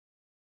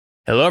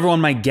Hello, everyone.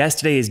 My guest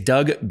today is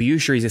Doug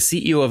Bewsher. He's a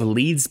CEO of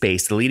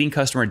LeadSpace, the leading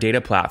customer data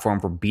platform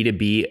for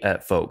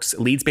B2B folks.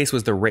 LeadSpace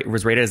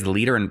was rated as the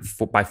leader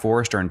by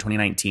Forrester in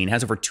 2019. It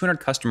has over 200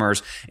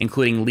 customers,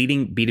 including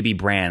leading B2B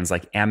brands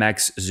like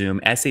Amex,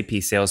 Zoom, SAP,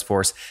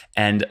 Salesforce,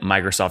 and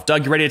Microsoft.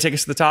 Doug, you ready to take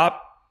us to the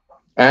top?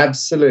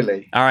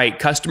 Absolutely. All right.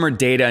 Customer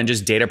data and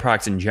just data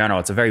products in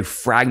general. It's a very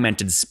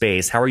fragmented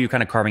space. How are you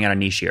kind of carving out a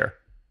niche here?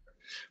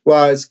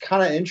 Well, it's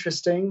kind of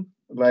interesting.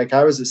 Like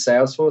I was at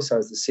Salesforce, I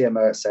was the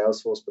CMO at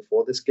Salesforce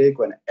before this gig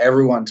when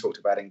everyone talked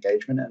about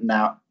engagement, and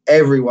now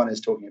everyone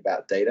is talking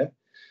about data.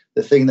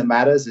 The thing that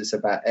matters is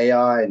about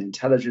AI and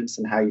intelligence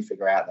and how you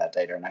figure out that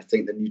data. And I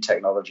think the new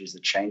technologies are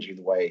changing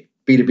the way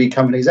B2B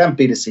companies and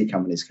B2C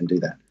companies can do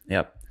that.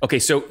 Yep. Okay.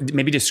 So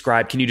maybe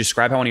can you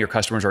describe how one of your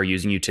customers are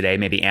using you today?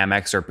 Maybe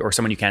Amex or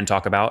someone you can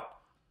talk about?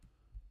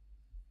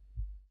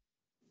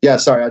 Yeah,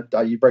 sorry,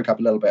 you broke up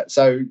a little bit.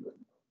 So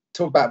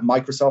talk about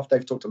Microsoft.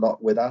 They've talked a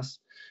lot with us.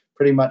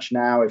 Pretty much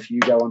now, if you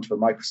go onto a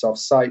Microsoft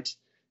site,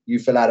 you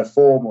fill out a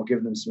form or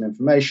give them some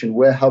information,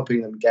 we're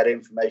helping them get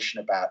information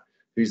about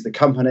who's the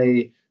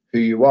company, who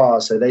you are,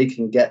 so they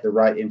can get the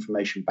right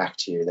information back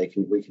to you.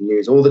 We can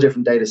use all the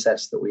different data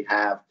sets that we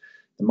have,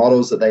 the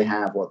models that they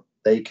have, what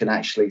they can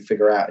actually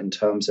figure out in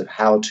terms of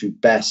how to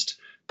best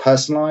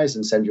personalize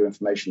and send you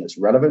information that's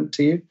relevant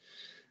to you.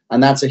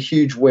 And that's a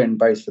huge win,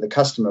 both for the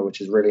customer, which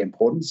is really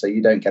important. So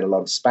you don't get a lot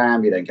of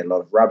spam, you don't get a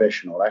lot of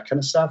rubbish and all that kind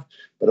of stuff,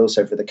 but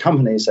also for the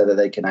company so that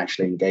they can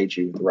actually engage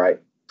you with the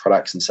right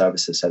products and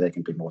services so they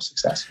can be more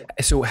successful.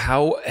 So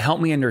help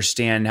me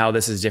understand how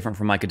this is different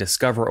from like a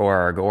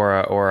DiscoverOrg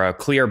or a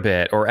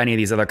Clearbit or any of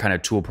these other kind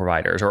of tool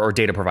providers or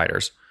data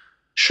providers.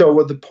 Sure.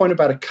 Well, the point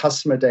about a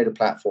customer data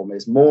platform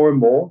is more and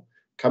more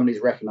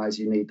companies recognize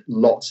you need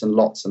lots and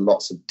lots and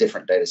lots of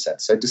different data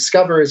sets. So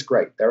Discover is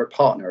great. They're a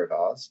partner of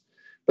ours,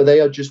 but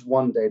they are just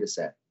one data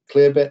set.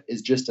 Clearbit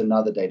is just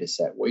another data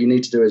set. What you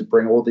need to do is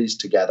bring all these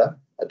together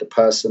at the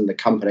person, the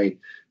company,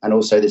 and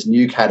also this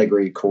new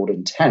category called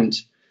intent,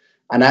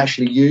 and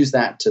actually use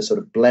that to sort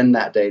of blend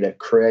that data,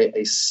 create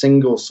a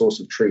single source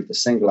of truth, a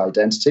single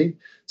identity,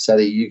 so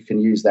that you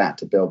can use that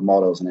to build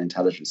models and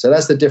intelligence. So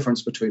that's the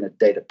difference between a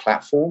data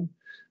platform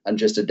and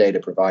just a data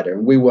provider.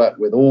 And we work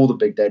with all the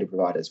big data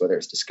providers, whether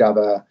it's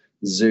Discover,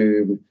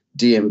 Zoom,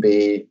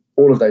 D&B,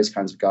 all of those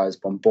kinds of guys,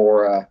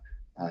 Bombora,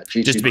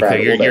 G2 just to be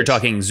clear, you're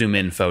talking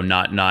ZoomInfo,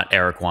 not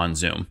Eric Yuan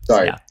Zoom.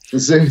 Sorry, yeah.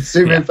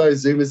 ZoomInfo. Yeah.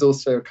 Zoom is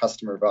also a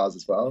customer of ours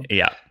as well.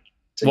 Yeah.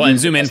 Well, and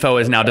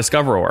ZoomInfo is now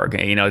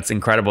DiscoverOrg. You know, it's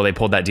incredible. They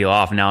pulled that deal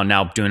off.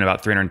 Now doing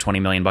about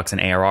 $320 million in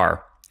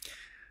ARR.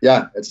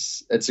 Yeah,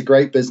 it's a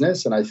great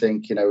business, and I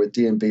think with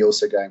D&B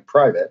also going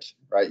private,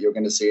 right? You're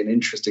going to see an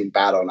interesting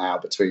battle now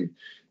between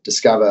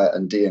Discover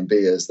and D&B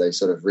as they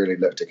sort of really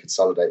look to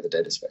consolidate the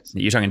data space.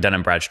 You're talking Dun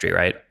 & Bradstreet,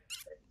 right?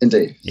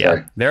 Indeed. Yeah.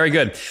 Sorry. Very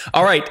good.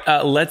 All right.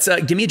 Let's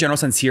give me a general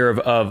sense here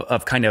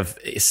of kind of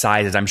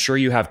sizes. I'm sure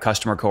you have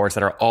customer cohorts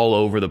that are all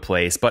over the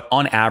place, but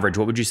on average,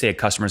 what would you say a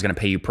customer is going to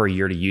pay you per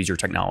year to use your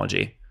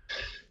technology?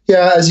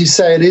 Yeah, as you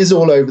say, it is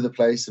all over the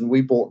place. And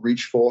we bought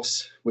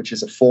ReachForce, which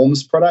is a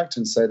forms product.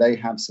 And so they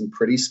have some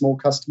pretty small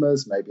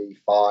customers, maybe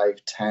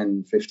 5,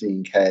 10,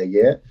 15K a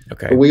year.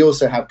 Okay. But we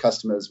also have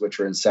customers which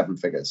are in 7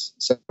 figures.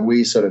 So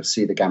we sort of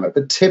see the gamut.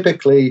 But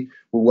typically,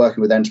 we're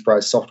working with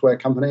enterprise software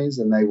companies,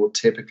 and they will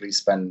typically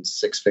spend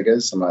 6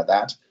 figures, something like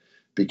that,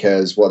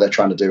 because what they're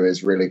trying to do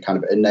is really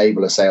kind of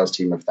enable a sales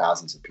team of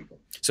thousands of people.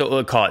 So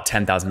we'll call it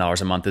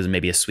 $10,000 a month is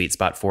maybe a sweet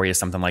spot for you,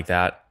 something like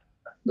that.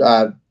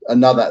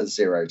 Another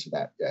 0 to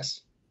that,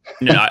 yes.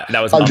 No,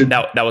 that was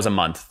that was a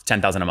month,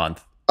 10,000 a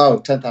month. Oh,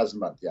 10,000 a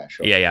month, yeah,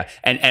 sure. Yeah.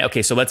 And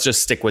okay, so let's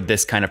just stick with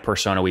this kind of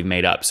persona we've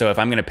made up. So if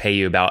I'm going to pay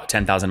you about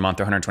 10,000 a month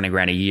or 120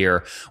 grand a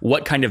year,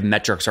 what kind of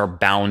metrics are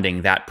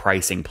bounding that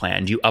pricing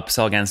plan? Do you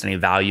upsell against any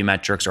value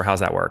metrics, or how's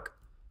that work?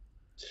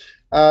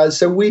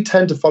 So we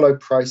tend to follow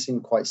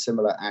pricing quite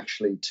similar,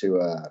 actually, to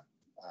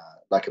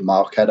like a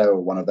Marketo or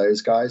one of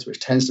those guys, which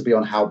tends to be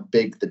on how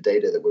big the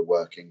data that we're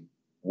working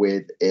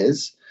with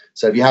is.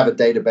 So if you have a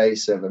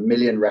database of 1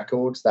 million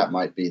records, that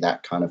might be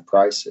that kind of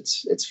price.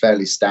 It's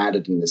fairly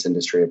standard in this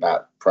industry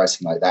about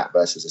pricing like that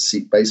versus a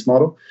seat-based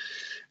model.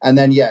 And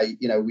then,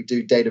 we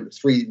do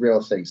 3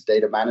 real things: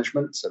 data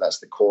management. So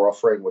that's the core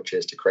offering, which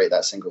is to create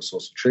that single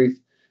source of truth.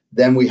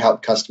 Then we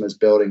help customers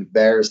building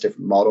various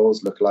different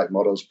models, lookalike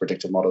models,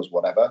 predictive models,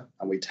 whatever.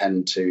 And we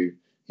tend to,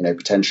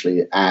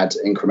 potentially add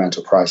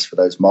incremental price for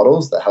those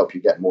models that help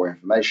you get more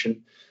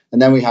information.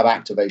 And then we have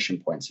activation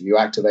points. If you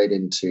activate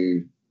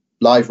into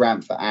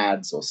LiveRamp for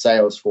ads, or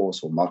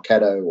Salesforce, or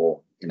Marketo,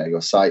 or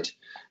your site,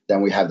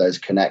 then we have those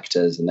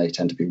connectors, and they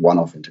tend to be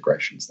one-off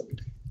integrations that we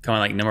do. Kind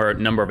of like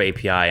number of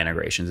API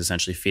integrations,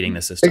 essentially feeding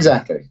the system.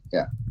 Exactly.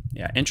 Yeah.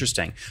 Yeah.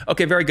 Interesting.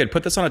 Okay. Very good.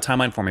 Put this on a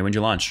timeline for me. When did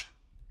you launch?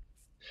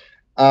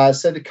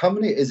 So the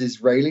company is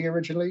Israeli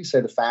originally. So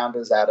the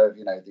founders out of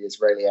the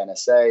Israeli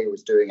NSA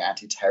was doing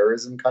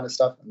anti-terrorism kind of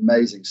stuff.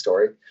 Amazing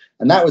story,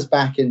 and that was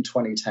back in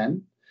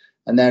 2010.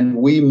 And then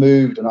we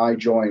moved, and I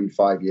joined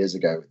 5 years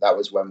ago. That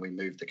was when we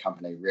moved the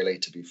company really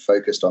to be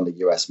focused on the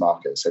US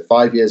market. So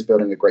 5 years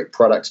building a great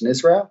product in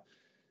Israel.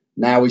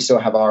 Now we still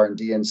have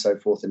R&D and so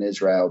forth in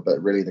Israel,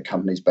 but really the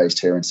company's based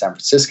here in San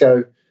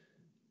Francisco.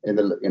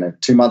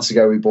 2 months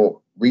ago, we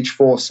bought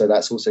Reachforce, so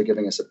that's also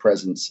giving us a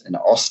presence in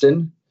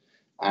Austin.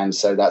 And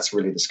so that's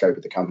really the scope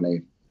of the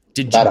company.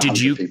 Did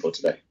you people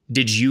today.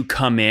 Did you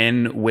come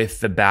in with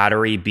the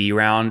Battery B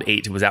round?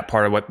 Was that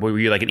part of what, were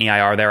you like an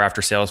EIR there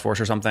after Salesforce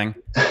or something?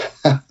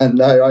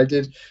 No, I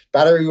did.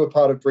 Battery were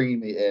part of bringing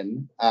me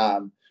in.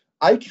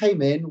 I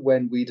came in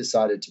when we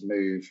decided to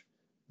move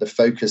the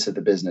focus of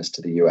the business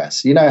to the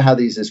US. You know how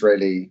these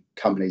Israeli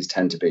companies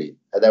tend to be.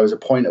 There was a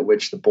point at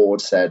which the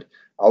board said,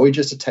 are we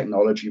just a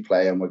technology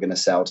play and we're going to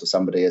sell to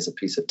somebody as a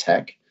piece of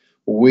tech?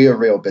 We're a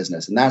real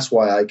business. And that's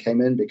why I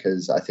came in,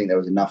 because I think there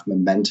was enough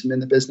momentum in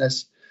the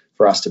business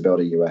for us to build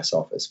a US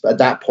office. But at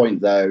that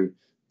point, though,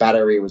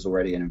 Battery was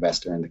already an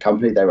investor in the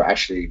company. They were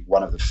actually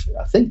one of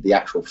the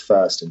actual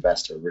first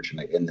investor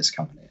originally in this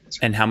company.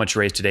 And how much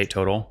raised to date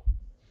total?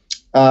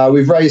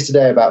 We've raised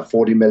today about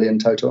 40 million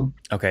total.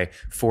 Okay,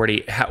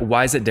 40.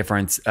 Why is it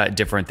different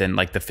than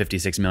like the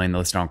 56 million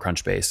listed on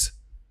Crunchbase?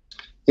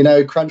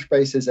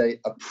 Crunchbase is a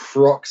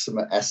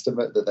approximate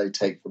estimate that they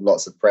take from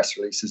lots of press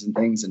releases and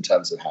things in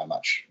terms of how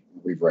much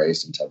we've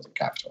raised in terms of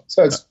capital.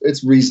 So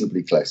it's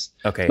reasonably close.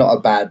 Okay. Not a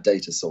bad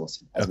data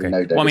source. Okay.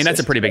 Well, I mean, that's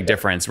a pretty big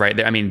difference, right?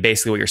 I mean,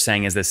 basically what you're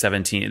saying is the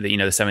 17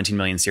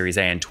 million Series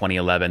A in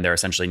 2011, they're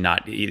essentially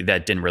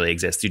that didn't really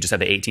exist. You just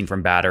had the 18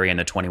 from Battery and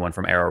the 21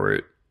 from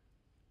Arrowroot.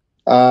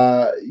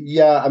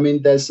 Yeah, I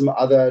mean, there's some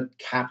other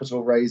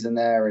capital raise in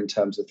there in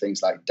terms of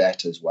things like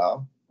debt as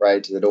well,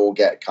 right? That all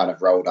get kind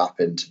of rolled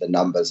up into the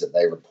numbers that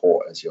they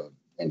report as you're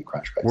in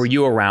Crunchbase. Were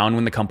you around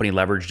when the company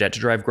leveraged debt to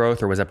drive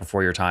growth, or was that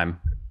before your time?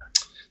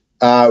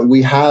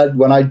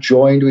 When I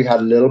joined, we had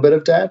a little bit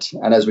of debt.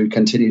 And as we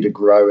continue to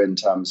grow in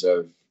terms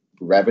of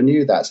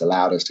revenue, that's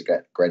allowed us to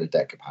get greater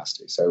debt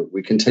capacity. So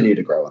we continue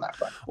to grow on that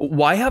front.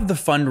 Why have the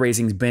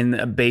fundraisings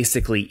been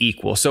basically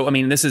equal? So, I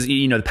mean, this is,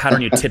 the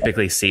pattern you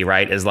typically see,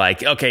 right? Is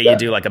like, okay, you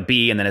do like a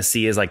B and then a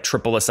C is like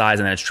triple the size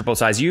and then it's triple the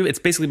size. It's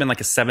basically been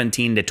like a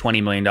 $17 to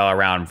 $20 million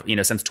round,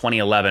 since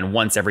 2011,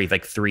 once every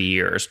like 3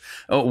 years.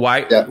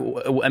 Why? Yeah.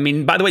 I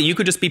mean, by the way, you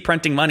could just be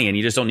printing money and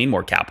you just don't need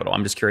more capital.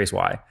 I'm just curious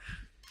why.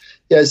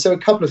 Yeah, so a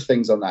couple of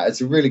things on that.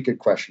 It's a really good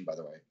question, by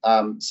the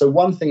way. So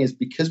one thing is,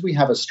 because we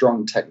have a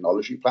strong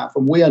technology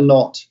platform, we are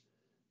not,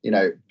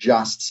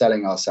 just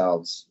selling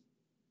ourselves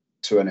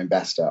to an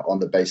investor on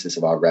the basis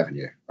of our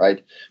revenue,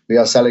 right? We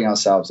are selling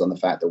ourselves on the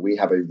fact that we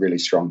have a really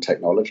strong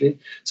technology.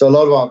 So a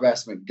lot of our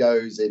investment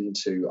goes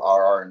into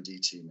our R&D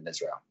team in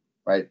Israel,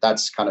 right?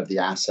 That's kind of the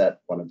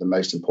asset, one of the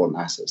most important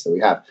assets that we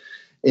have.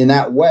 In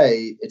that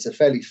way, it's a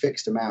fairly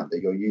fixed amount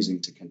that you're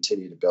using to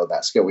continue to build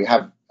that skill. We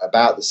have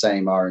about the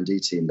same R&D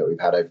team that we've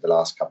had over the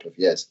last couple of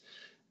years.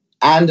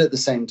 And at the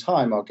same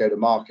time, our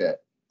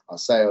go-to-market, our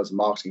sales and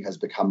marketing has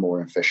become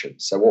more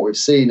efficient. So what we've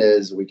seen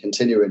is we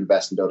continue to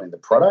invest in building the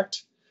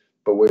product,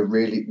 but we're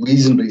really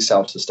reasonably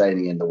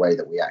self-sustaining in the way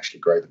that we actually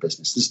grow the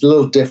business. It's a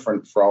little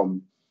different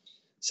from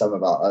some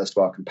of our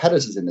erstwhile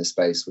competitors in this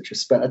space, which have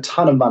spent a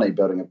ton of money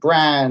building a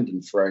brand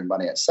and throwing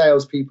money at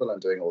salespeople and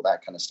doing all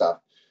that kind of stuff,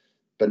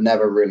 but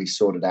never really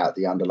sorted out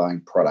the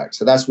underlying product.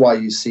 So that's why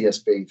you see us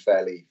being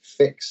fairly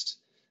fixed.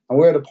 And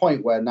we're at a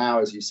point where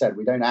now, as you said,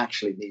 we don't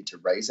actually need to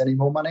raise any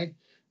more money.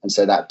 And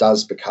so that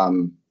does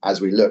become,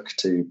 as we look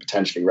to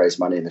potentially raise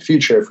money in the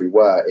future, if we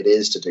were, it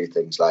is to do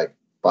things like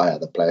buy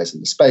other players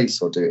in the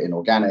space or do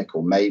inorganic,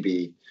 or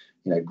maybe,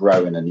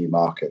 grow in a new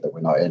market that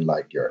we're not in,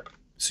 like Europe.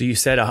 So you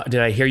said,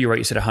 did I hear you right?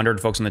 You said 100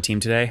 folks on the team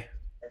today?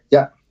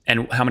 Yeah.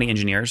 And how many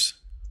engineers?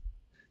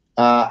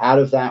 Out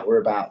of that, we're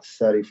about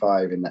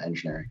 35 in the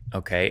engineering.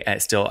 Okay. And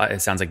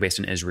it sounds like based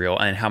in Israel.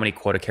 And how many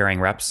quota-carrying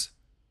reps?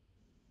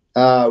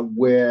 I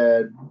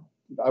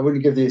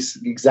wouldn't give these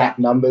exact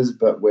numbers,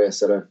 but we're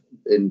sort of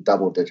in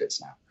double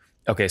digits now.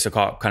 Okay. So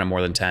call it kind of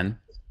more than 10.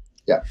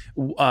 Yeah.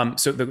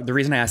 So the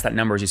reason I asked that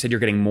number is you said you're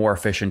getting more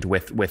efficient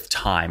with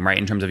time, right?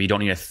 In terms of you don't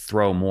need to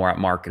throw more at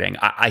marketing.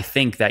 I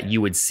think that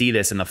you would see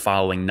this in the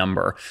following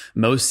number.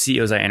 Most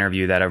CEOs I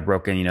interview that have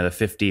broken, the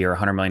 50 or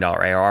 $100 million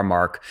ARR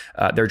mark,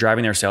 they're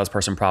driving their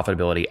salesperson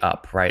profitability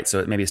up, right? So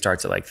it maybe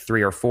starts at like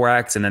 3 or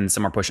 4x, and then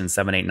some are pushing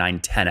 7, 8, 9,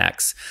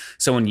 10x.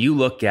 So when you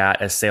look at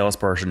a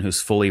salesperson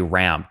who's fully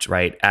ramped,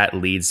 right, at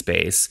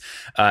LeadSpace,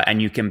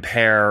 and you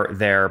compare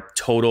their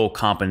total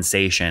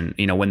compensation,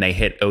 when they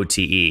hit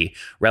OTE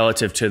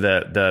relative to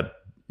the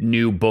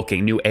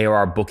new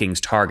ARR bookings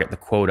target, the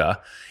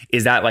quota,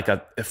 is that like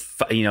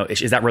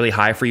is that really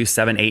high for you?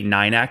 7, 8,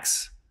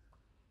 9x?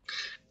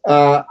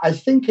 I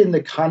think in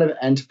the kind of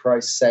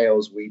enterprise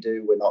sales we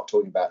do, we're not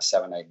talking about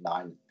 7, 8,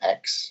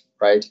 9x,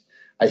 right?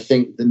 I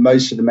think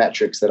most of the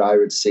metrics that I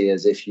would see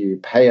is if you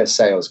pay a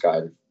sales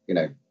guy,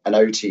 an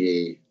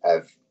OTE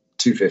of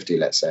 250,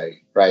 let's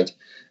say, right?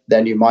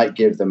 Then you might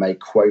give them a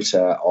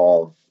quota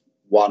of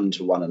 $1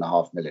 to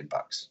 $1.5 million,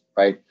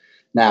 right?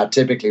 Now,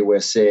 typically, we're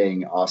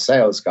seeing our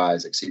sales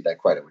guys exceed their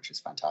quota, which is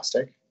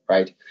fantastic,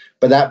 right?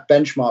 But that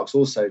benchmarks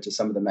also to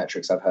some of the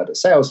metrics I've heard at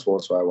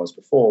Salesforce, where I was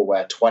before,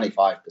 where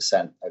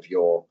 25% of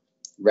your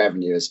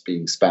revenue is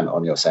being spent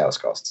on your sales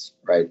costs,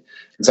 right?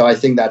 And so I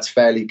think that's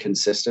fairly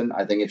consistent.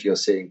 I think if you're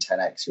seeing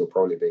 10x, you're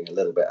probably being a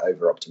little bit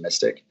over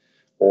optimistic,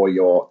 or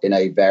you're in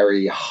a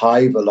very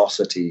high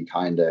velocity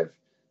kind of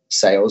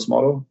sales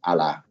model, a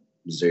la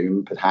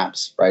Zoom,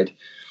 perhaps, right?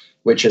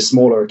 Which are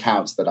smaller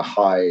accounts that are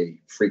high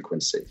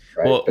frequency,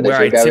 right? Well, where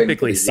I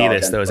typically see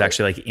this though is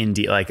actually like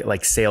indie,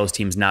 like sales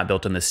teams not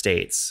built in the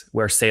States,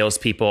 where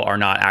salespeople are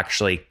not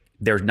actually,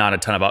 there's not a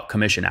ton of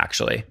commission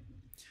actually.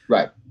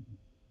 Right.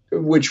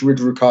 Which would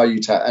require you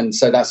to, and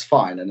so that's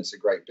fine, and it's a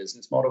great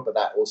business model, but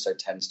that also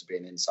tends to be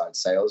an inside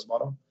sales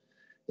model.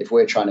 If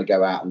we're trying to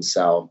go out and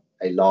sell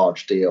a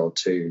large deal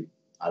to,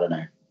 I don't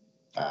know,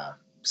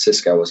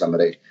 Cisco or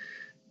somebody,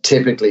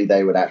 typically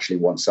they would actually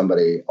want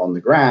somebody on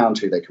the ground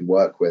who they can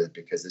work with,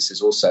 because this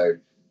is also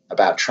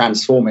about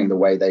transforming the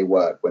way they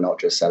work. We're not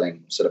just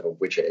selling sort of a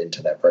widget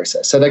into their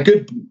process. So they're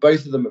good.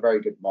 Both of them are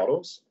very good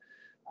models.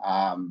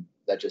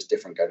 They're just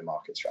different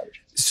go-to-market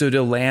strategies. So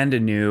to land a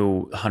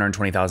new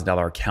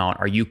 $120,000 account,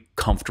 are you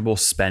comfortable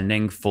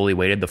spending fully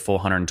weighted the full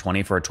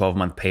 120 for a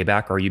 12-month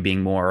payback? Or are you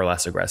being more or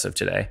less aggressive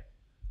today?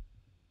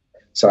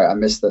 Sorry, I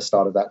missed the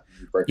start of that.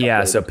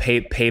 Yeah, so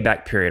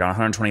payback period on a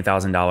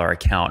 $120,000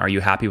 account. Are you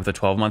happy with a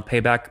 12-month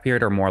payback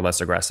period or more or less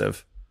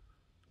aggressive?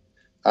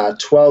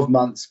 12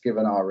 months,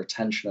 given our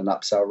retention and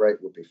upsell rate,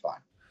 would be fine.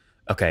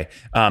 Okay.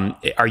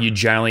 Are you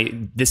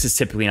generally, this is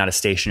typically not a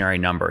stationary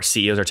number.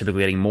 CEOs are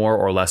typically getting more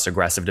or less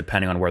aggressive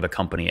depending on where the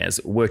company is.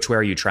 Which way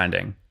are you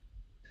trending?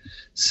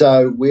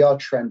 So we are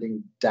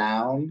trending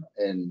down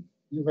in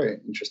very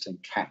interesting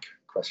CAC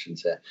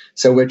questions here.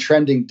 So we're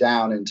trending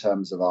down in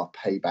terms of our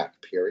payback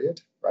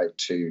period, right?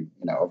 To,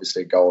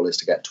 obviously goal is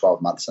to get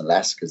 12 months and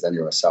less, because then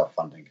you're a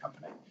self-funding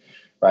company,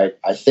 right?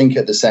 I think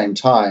at the same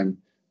time,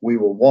 we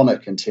will want to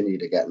continue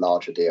to get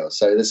larger deals.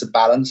 So there's a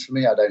balance for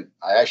me. I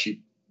actually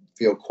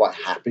feel quite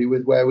happy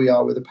with where we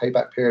are with the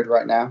payback period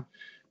right now.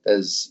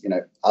 There's,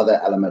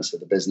 other elements of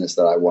the business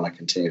that I want to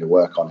continue to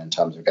work on in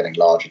terms of getting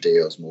larger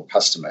deals, more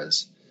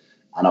customers,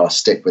 and I'll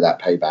stick with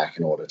that payback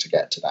in order to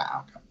get to that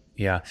outcome.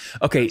 Yeah.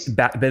 Okay. A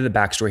bit of the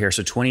backstory here.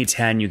 So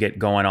 2010, you get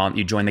going on,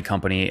 you joined the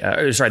company.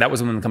 That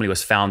was when the company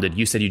was founded.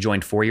 You said you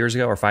joined 4 years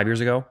ago or 5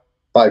 years ago?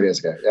 5 years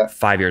ago, yeah.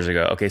 5 years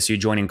ago. Okay, so you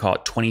joined in, call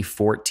it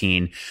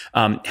 2014.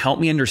 Help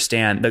me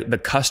understand the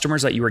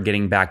customers that you were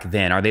getting back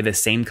then. Are they the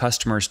same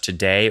customers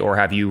today, or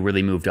have you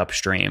really moved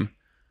upstream?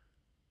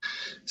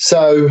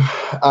 So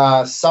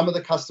some of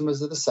the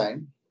customers are the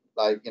same.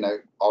 Like,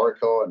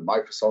 Oracle and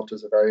Microsoft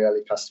was a very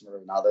early customer,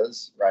 and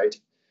others, right?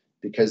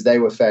 Because they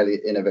were fairly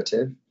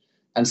innovative.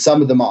 And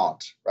some of them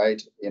aren't,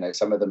 right?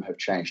 Some of them have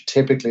changed.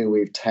 Typically,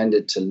 we've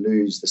tended to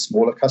lose the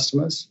smaller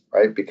customers,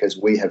 right? Because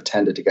we have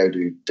tended to go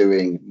to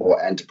doing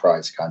more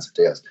enterprise kinds of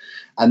deals.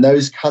 And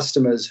those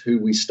customers who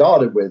we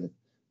started with,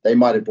 they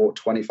might have bought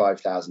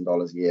 $25,000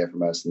 a year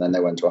from us, and then they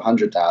went to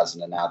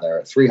 $100,000, and now they're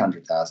at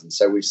 $300,000.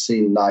 So we've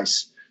seen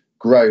nice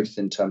growth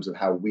in terms of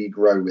how we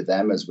grow with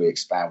them as we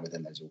expand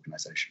within those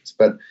organizations.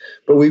 But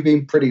we've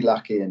been pretty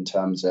lucky in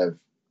terms of,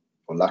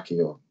 or lucky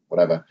or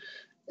whatever,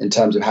 in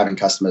terms of having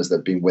customers that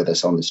have been with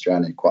us on this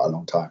journey quite a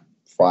long time,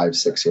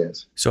 5-6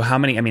 years. So how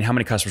many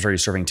customers are you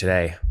serving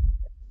today?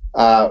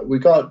 We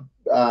got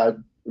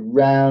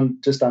around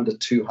just under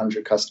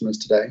 200 customers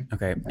today.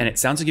 Okay. And it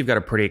sounds like you've got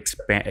a pretty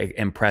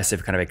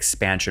impressive kind of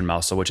expansion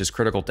muscle, which is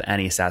critical to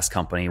any SaaS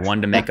company.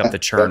 One, to make up the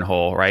churn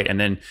hole, right?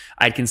 And then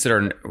I'd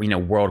consider,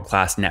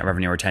 world-class net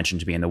revenue retention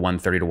to be in the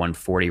 130 to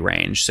 140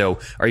 range. So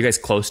are you guys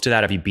close to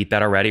that? Have you beat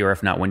that already? Or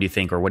if not, when do you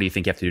think, or what do you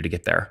think you have to do to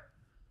get there?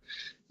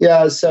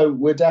 Yeah, so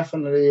we're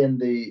definitely in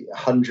the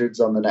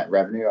hundreds on the net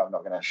revenue. I'm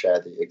not going to share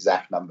the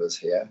exact numbers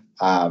here.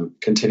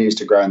 Continues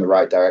to grow in the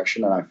right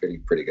direction, and I'm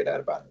feeling pretty good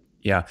about it.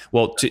 Yeah.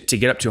 Well, to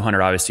get up to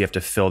 100, obviously you have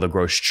to fill the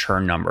gross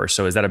churn number.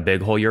 So is that a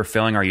big hole you're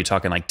filling? Or are you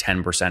talking like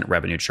 10%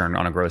 revenue churn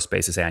on a gross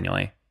basis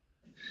annually?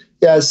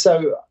 Yeah,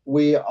 so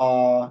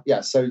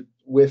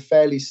we're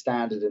fairly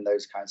standard in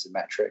those kinds of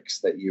metrics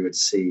that you would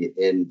see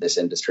in this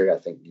industry. I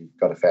think you've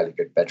got a fairly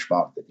good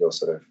benchmark that you're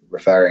sort of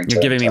referring to.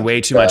 You're giving me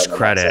way too much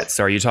credit.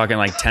 So are you talking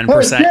like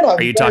 10%?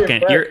 Are you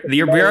talking,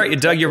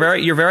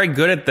 you're very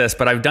good at this,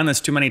 but I've done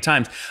this too many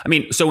times. I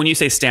mean, so when you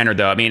say standard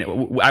though, I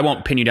mean, I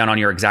won't pin you down on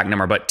your exact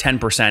number, but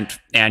 10%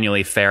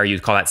 annually fair,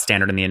 you'd call that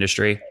standard in the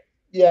industry?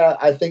 Yeah,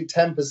 I think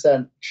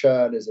 10%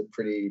 churn is a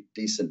pretty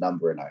decent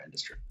number in our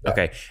industry. Yeah.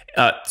 Okay.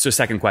 So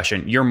second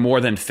question, you're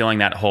more than filling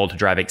that hole to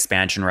drive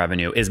expansion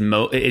revenue. Is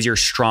your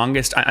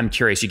strongest, I'm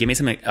curious, you gave me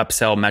some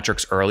upsell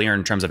metrics earlier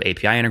in terms of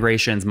API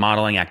integrations,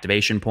 modeling,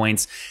 activation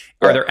points.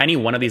 Are there any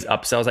one of these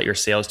upsells that your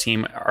sales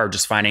team are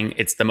just finding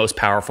it's the most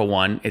powerful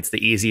one? It's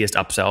the easiest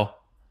upsell?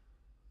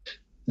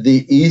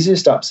 The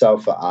easiest upsell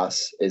for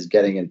us is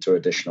getting into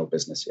additional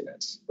business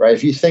units, right?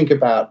 If you think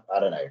about, I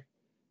don't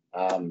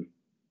know,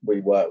 we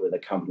work with a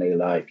company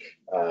like,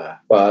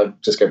 I'll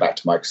just go back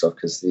to Microsoft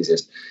because it's the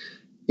easiest.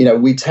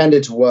 We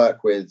tended to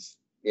work with,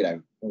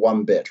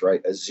 one bit,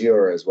 right?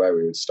 Azure is where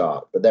we would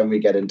start, but then we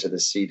get into the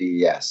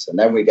CDES, and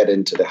then we get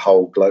into the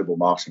whole global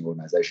marketing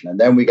organization, and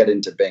then we get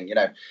into Bing.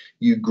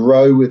 You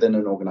grow within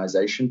an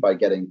organization by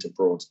getting to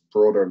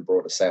broader and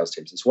broader sales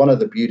teams. It's one of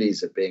the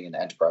beauties of being in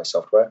enterprise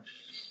software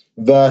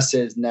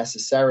versus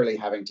necessarily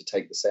having to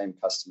take the same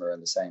customer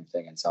and the same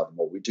thing and sell them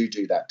more. We do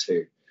that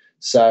too.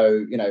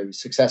 So,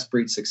 success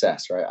breeds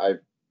success, right?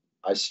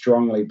 I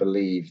strongly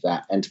believe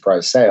that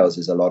enterprise sales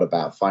is a lot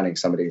about finding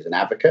somebody who's an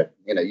advocate.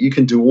 You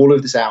can do all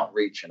of this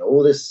outreach and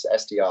all this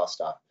SDR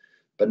stuff,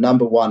 but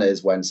number one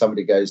is when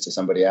somebody goes to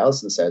somebody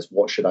else and says,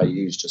 what should I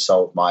use to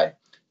solve my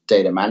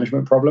data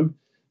management problem?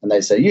 And they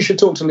say, you should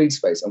talk to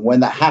LeadSpace. And when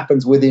that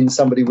happens within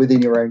somebody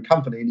within your own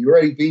company, and you've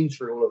already been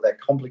through all of their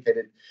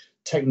complicated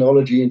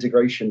technology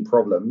integration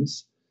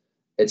problems,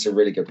 it's a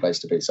really good place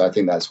to be. So I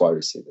think that's why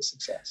we see the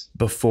success.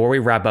 Before we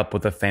wrap up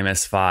with the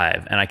famous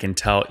five, and I can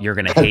tell you're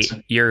gonna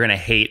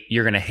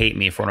hate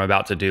me for what I'm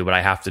about to do, but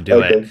I have to do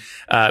it.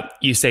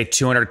 You say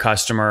 200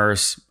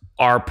 customers,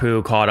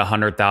 ARPU, call it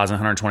 100,000,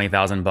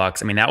 120,000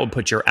 bucks. I mean, that would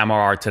put your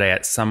MRR today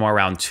at somewhere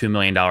around $2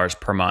 million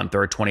per month,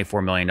 or a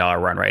 $24 million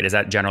run rate. Is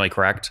that generally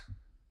correct?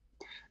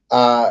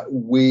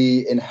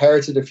 We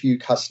inherited a few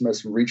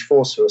customers from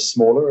Reachforce who are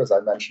smaller, as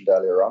I mentioned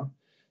earlier on.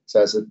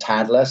 So it's a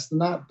tad less than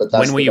that. But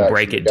that's when will you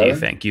break it, do you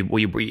think?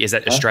 Is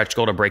that a stretch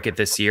goal to break it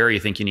this year, or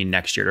you think you need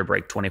next year to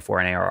break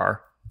 24 in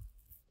ARR?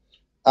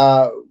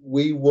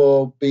 We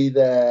will be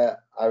there,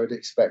 I would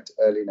expect,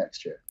 early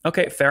next year.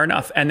 Okay, fair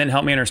enough. And then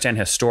help me understand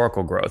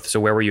historical growth.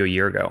 So where were you a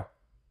year ago?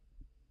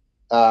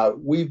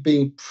 We've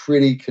been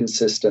pretty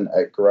consistent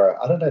at growth.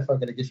 I don't know if I'm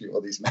going to give you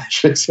all these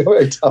metrics.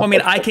 Well, I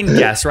mean, I can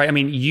guess, right? I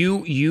mean,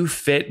 you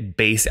fit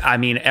base. I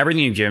mean,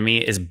 everything you've given me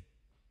is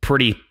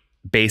pretty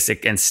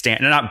basic and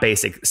standard, not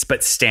basic,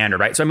 but standard,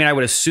 right? So, I mean, I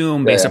would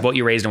assume based on what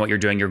you raised and what you're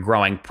doing, you're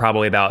growing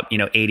probably about,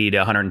 80 to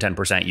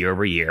 110% year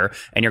over year.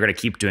 And you're going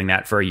to keep doing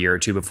that for a year or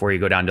two before you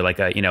go down to like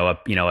a 30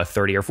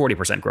 or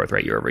 40% growth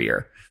rate year over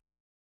year.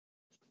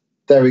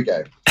 There we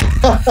go.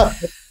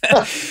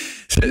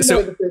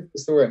 So the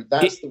business we're in,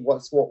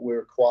 what's what we're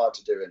required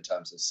to do in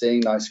terms of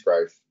seeing nice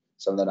growth,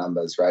 some of the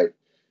numbers, right?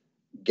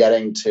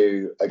 Getting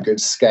to a good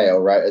scale,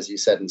 right? As you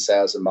said, in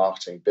sales and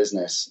marketing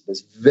business,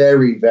 there's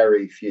very,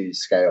 very few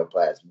scale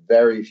players,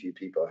 very few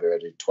people who are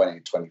doing 20,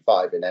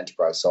 25 in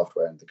enterprise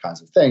software and the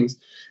kinds of things.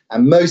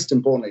 And most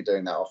importantly,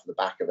 doing that off the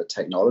back of a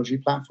technology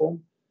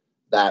platform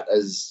that,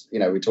 as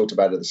we talked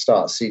about at the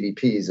start,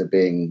 CDPs are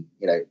being,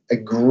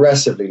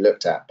 aggressively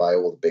looked at by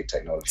all the big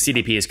technology.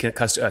 CDP is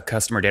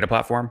customer data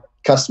platform?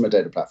 Customer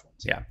data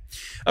platforms. Yeah.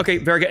 Okay,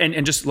 very good.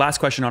 And just last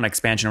question on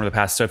expansion over the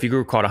past. So if you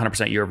grew called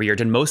 100% year over year,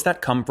 did most of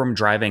that come from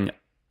driving,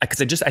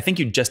 because I think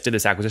you just did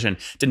this acquisition,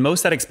 did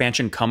most of that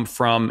expansion come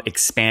from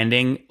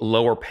expanding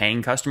lower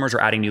paying customers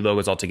or adding new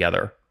logos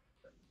altogether?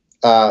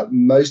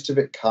 Most of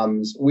it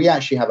comes, we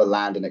actually have a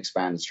land and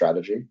expand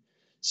strategy.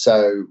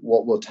 So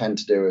what we'll tend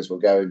to do is we'll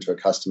go into a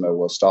customer,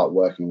 we'll start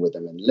working with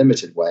them in a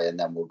limited way, and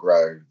then we'll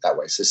grow that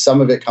way. So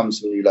some of it comes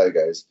from new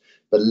logos,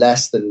 but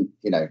less than,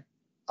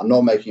 I'm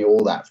not making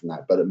all that from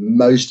that, but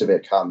most of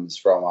it comes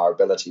from our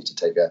ability to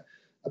take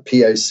a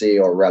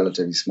POC or a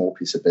relatively small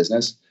piece of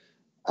business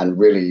and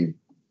really,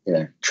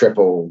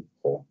 triple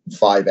or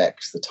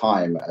 5x the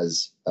time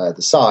as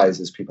the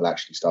size as people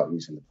actually start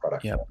using the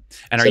product. Yeah.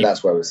 And so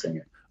that's where we're seeing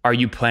it. Are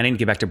you planning to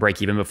get back to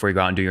break even before you go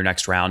out and do your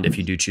next round, if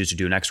you do choose to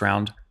do a next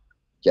round?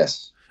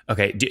 Yes.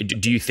 Okay.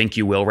 Do you think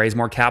you will raise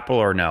more capital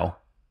or no?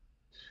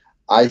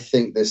 I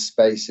think this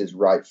space is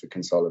ripe for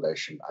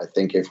consolidation. I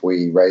think if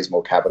we raise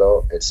more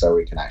capital, it's so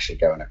we can actually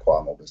go and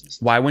acquire more business.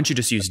 Why wouldn't you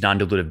just use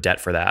non-dilutive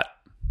debt for that?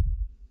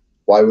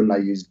 Why wouldn't I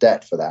use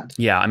debt for that?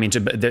 Yeah, I mean,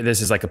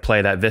 this is like a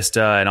play that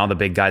Vista and all the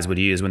big guys would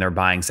use when they're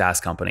buying SaaS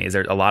companies.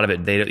 There's a lot of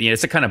it.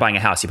 It's like kind of buying a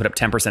house. You put up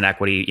 10%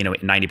 equity,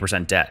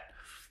 90% debt.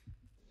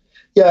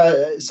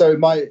 Yeah. So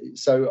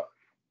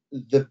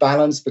the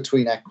balance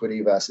between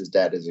equity versus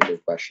debt is a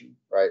good question,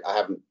 right?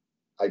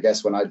 I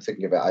guess when I'm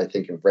thinking of it, I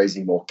think of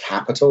raising more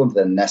capital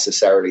than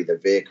necessarily the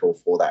vehicle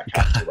for that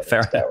capital.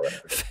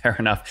 Fair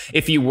enough.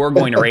 If you were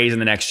going to raise in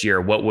the next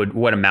year,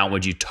 what amount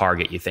would you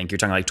target, you think? You're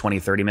talking like 20,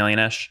 30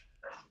 million-ish?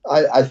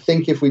 I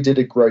think if we did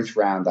a growth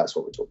round, that's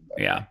what we're talking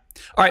about. Yeah.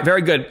 All right,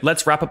 very good.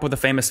 Let's wrap up with the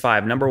famous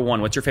five. Number one,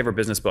 what's your favorite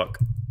business book?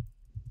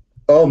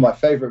 Oh, my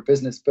favorite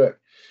business book.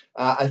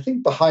 I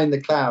think Behind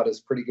the Cloud is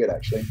pretty good,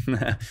 actually.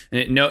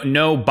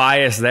 No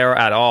bias there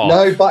at all.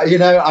 No, but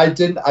I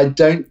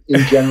don't in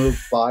general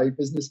buy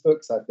business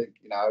books. I think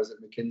I was at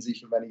McKinsey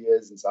for many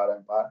years, and so I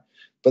don't buy it.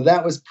 But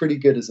that was pretty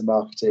good as a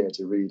marketeer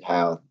to read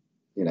how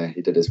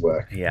he did his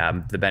work. Yeah,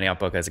 the Benioff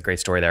book has a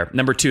great story there.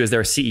 Number two, is there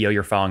a CEO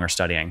you're following or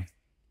studying?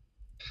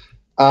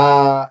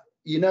 I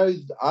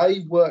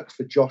worked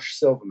for Josh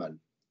Silverman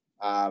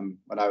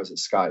when I was at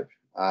Skype,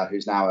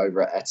 who's now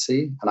over at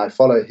Etsy, and I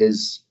follow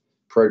his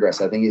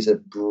progress. I think he's a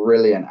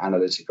brilliant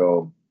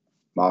analytical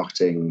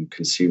marketing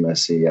consumer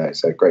CEO.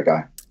 So great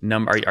guy.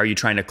 Are you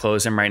trying to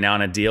close him right now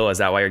on a deal? Is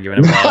that why you're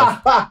giving him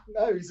love?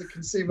 No, he's a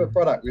consumer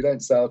product. We don't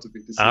sell to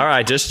be consumer. All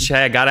right, just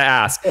check. Gotta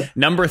ask.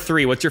 Number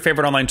three, what's your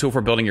favorite online tool for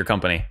building your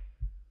company?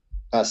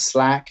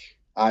 Slack,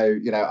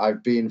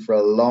 I've been for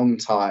a long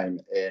time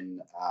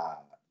in,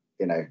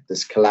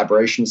 this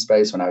collaboration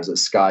space when I was at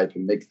Skype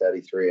and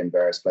MiG-33 and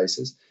various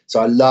places. So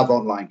I love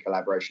online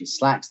collaboration.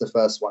 Slack's the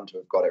first one to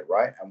have got it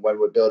right. And when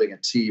we're building a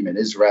team in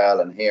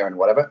Israel and here and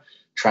whatever,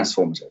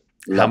 transformative.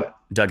 Love it.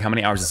 Doug, how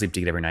many hours of sleep do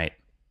you get every night?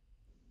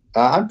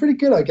 I'm pretty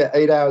good. I get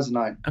 8 hours a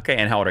night. Okay.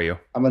 And how old are you?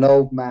 I'm an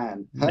old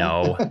man.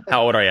 No.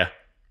 How old are you?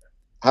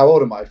 How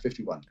old am I?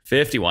 51.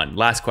 51.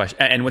 Last question.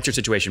 And what's your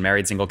situation?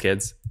 Married, single,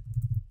 kids?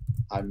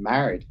 I'm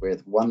married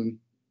with one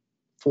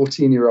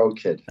 14-year-old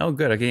kid. Oh,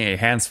 good. Okay, your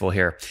hands full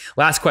here.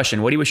 Last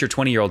question. What do you wish your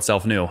 20-year-old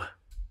self knew?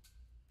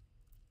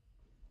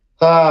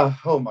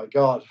 Oh my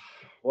God.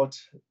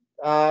 What?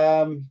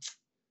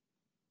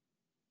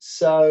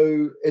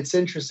 So it's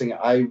interesting.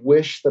 I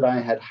wish that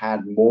I had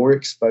had more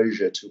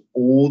exposure to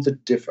all the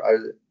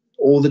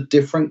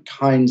different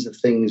kinds of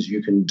things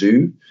you can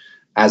do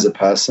as a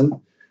person.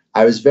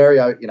 I was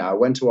I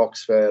went to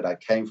Oxford. I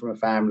came from a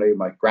family.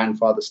 My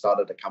grandfather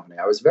started a company.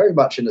 I was very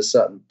much in a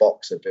certain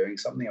box of doing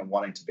something and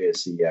wanting to be a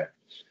CEO.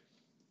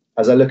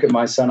 As I look at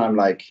my son, I'm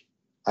like,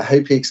 I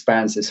hope he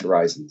expands his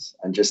horizons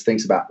and just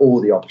thinks about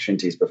all the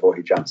opportunities before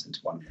he jumps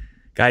into one of them.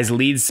 Guys,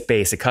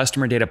 LeadSpace, a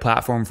customer data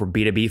platform for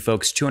B2B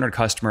folks, 200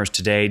 customers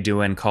today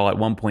doing, call it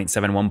 1.7,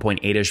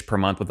 1.8-ish per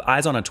month with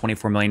eyes on a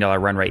 $24 million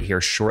run rate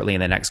here shortly in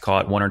the next, call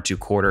it 1 or 2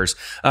 quarters.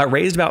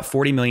 Raised about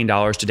 $40 million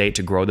to date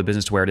to grow the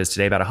business to where it is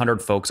today. About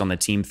 100 folks on the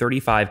team,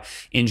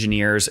 35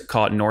 engineers,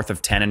 call it north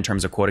of 10 in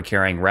terms of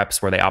quota-carrying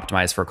reps where they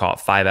optimize for, call it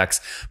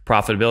 5x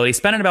profitability.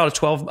 Spending about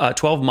a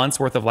 12 months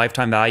worth of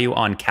lifetime value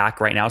on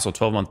CAC right now, so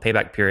 12-month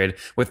payback period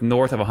with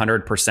north of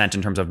 100%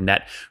 in terms of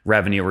net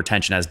revenue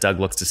retention as Doug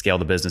looks to scale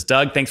the business.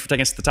 Doug, thanks for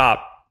taking us to the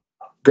top.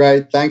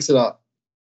 Great. Thanks a lot.